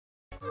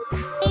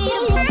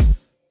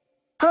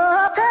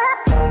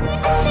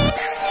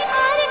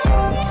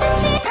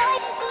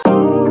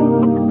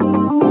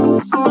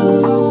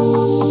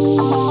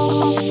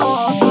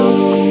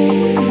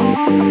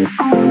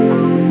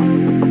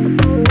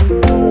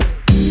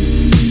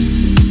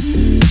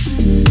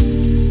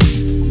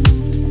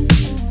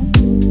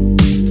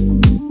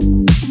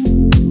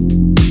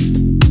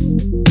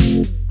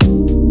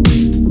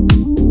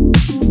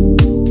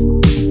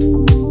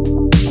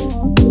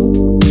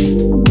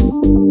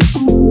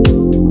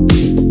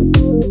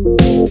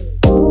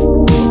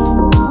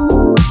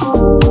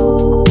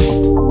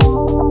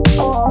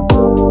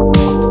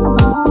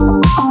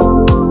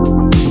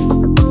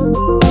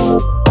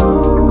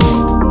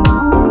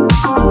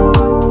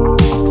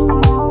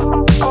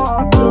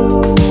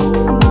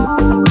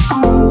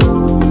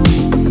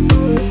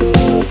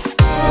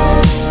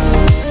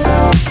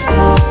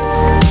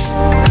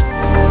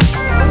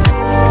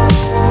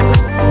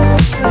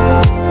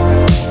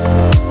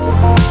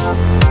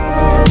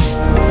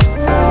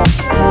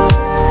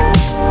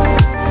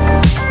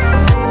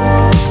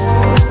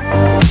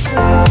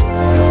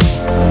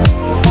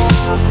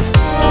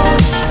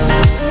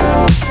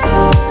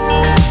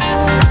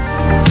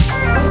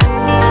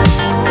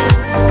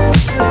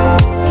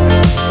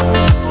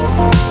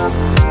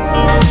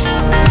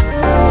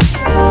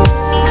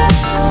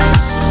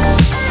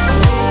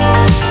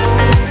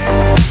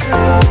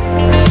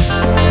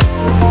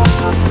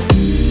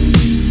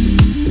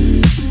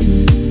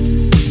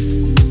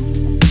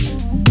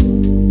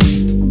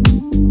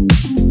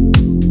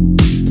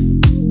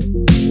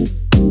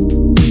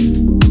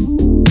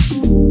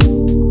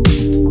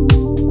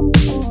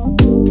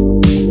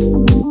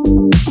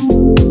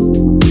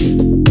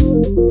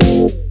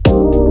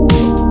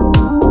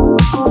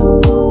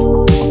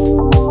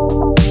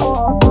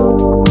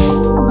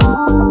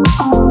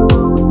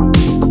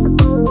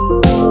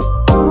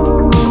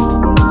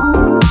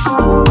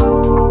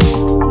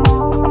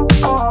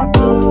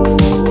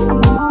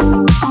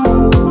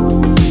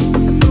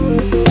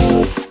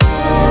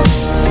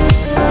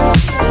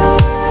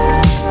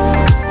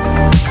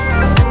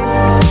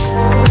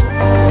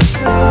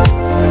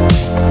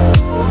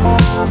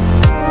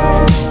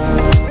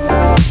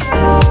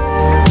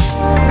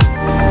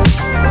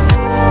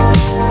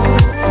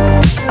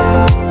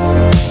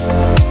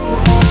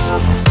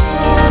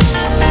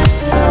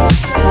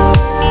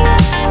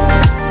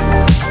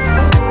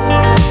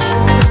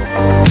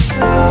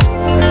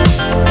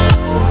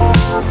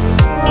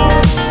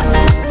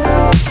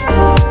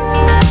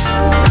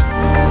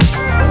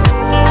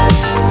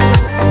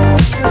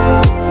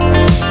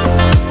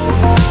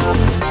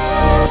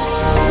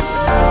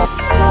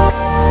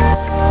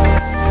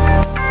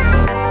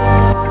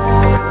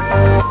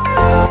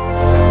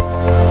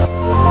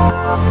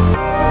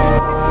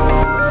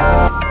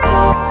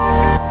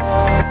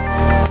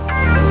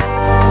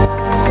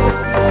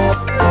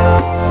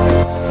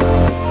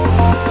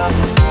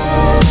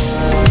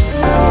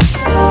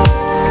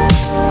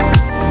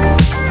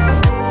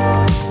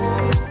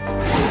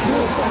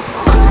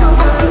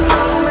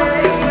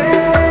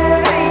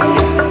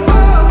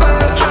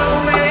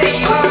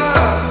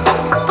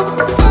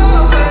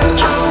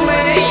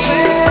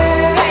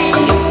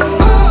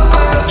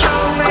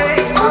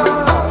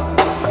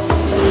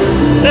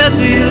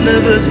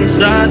universe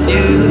inside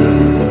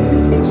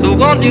you. So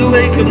won't you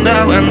wake up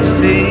now and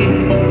see?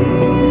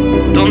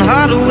 Don't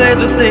hide away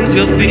the things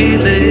you're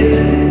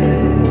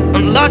feeling.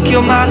 Unlock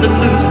your mind and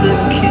lose the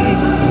key.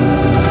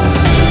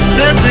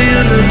 There's a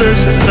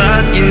universe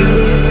inside you.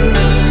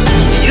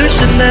 You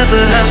should never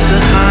have to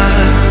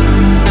hide.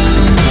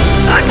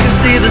 I can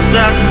see the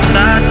stars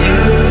inside you.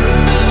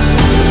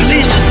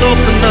 Please just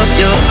open up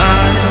your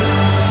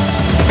eyes.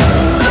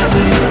 There's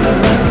a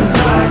universe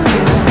inside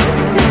you.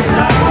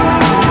 Inside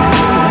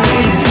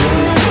you.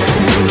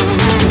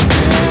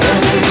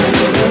 There's a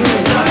universe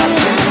inside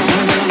you.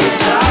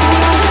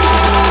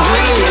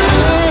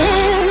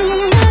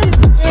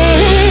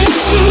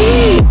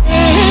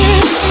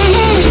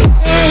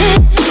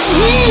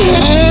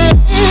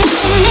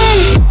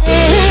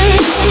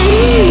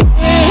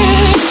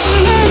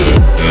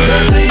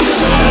 There's a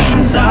universe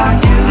inside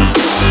you.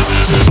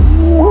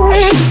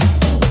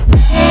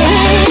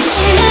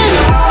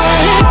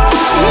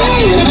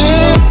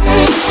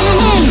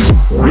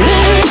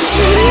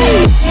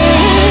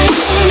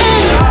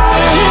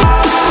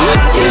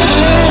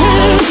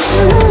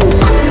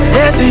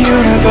 There's a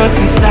universe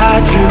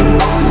inside you,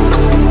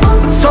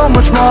 so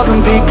much more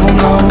than people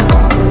know.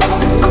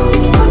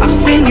 I've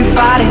seen you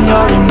fighting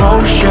your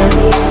emotion.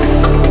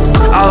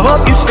 I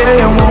hope you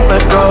stay and won't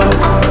let go.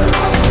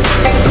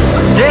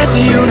 There's a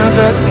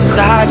universe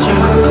inside you,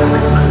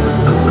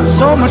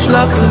 so much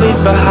love to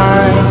leave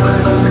behind.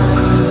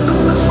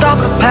 Stop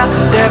the path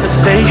of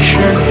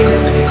devastation.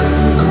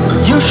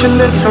 You should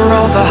live for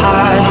all the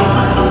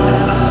highs.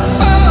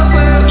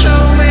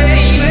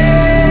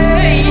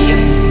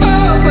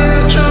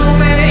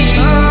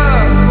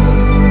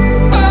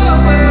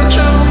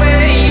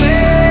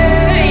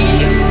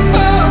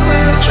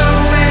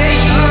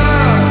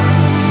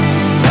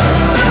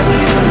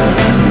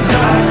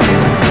 Inside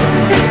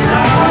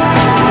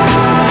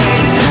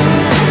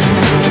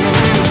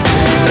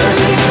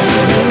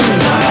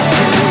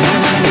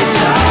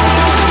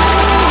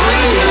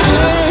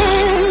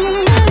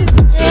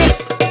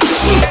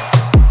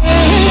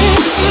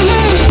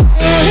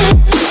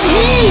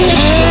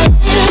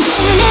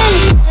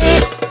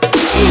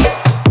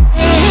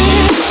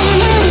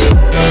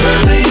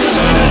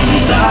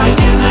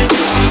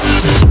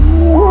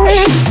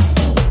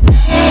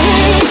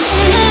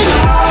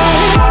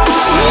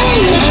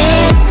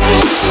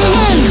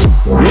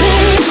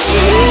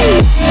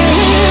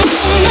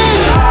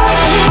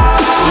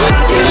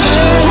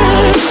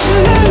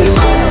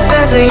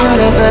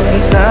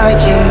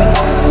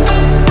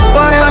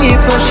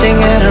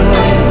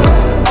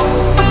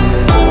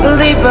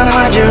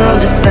behind your own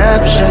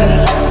deception,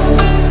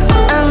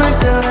 and learn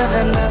to live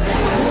another.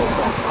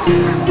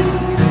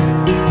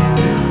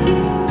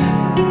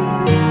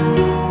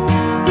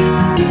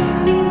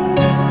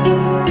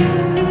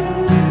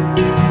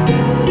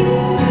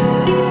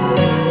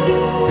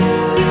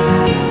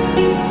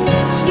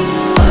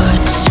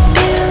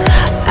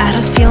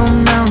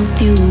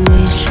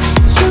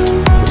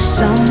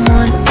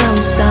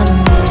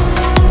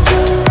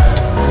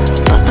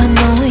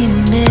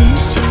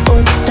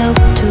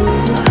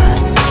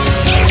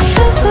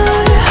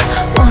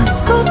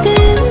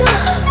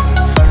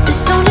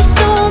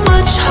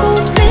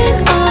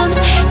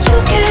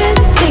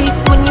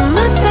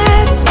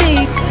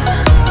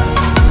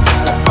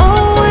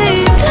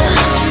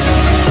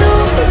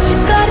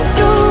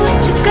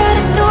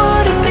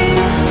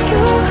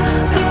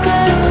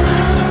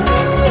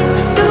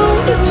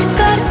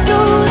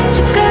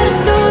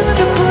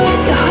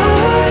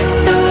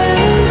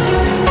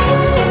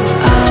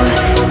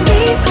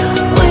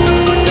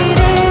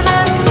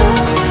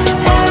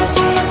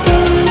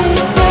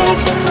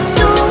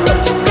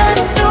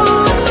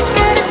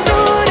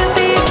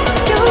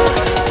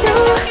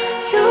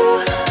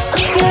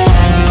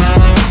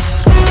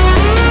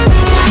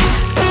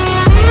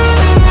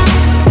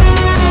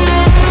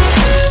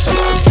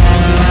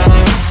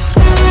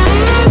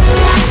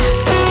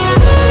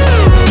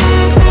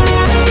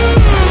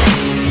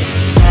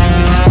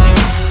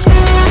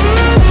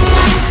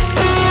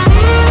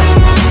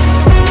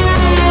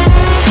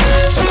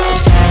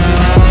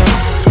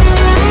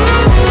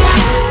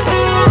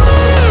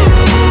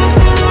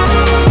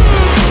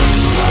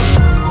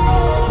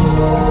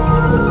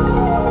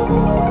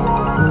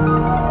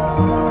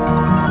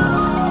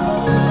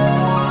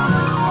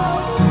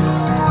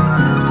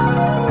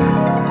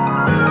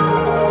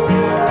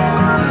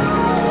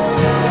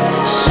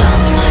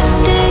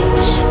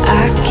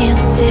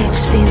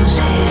 Feels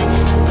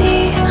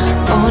heavy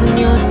on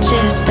your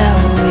chest.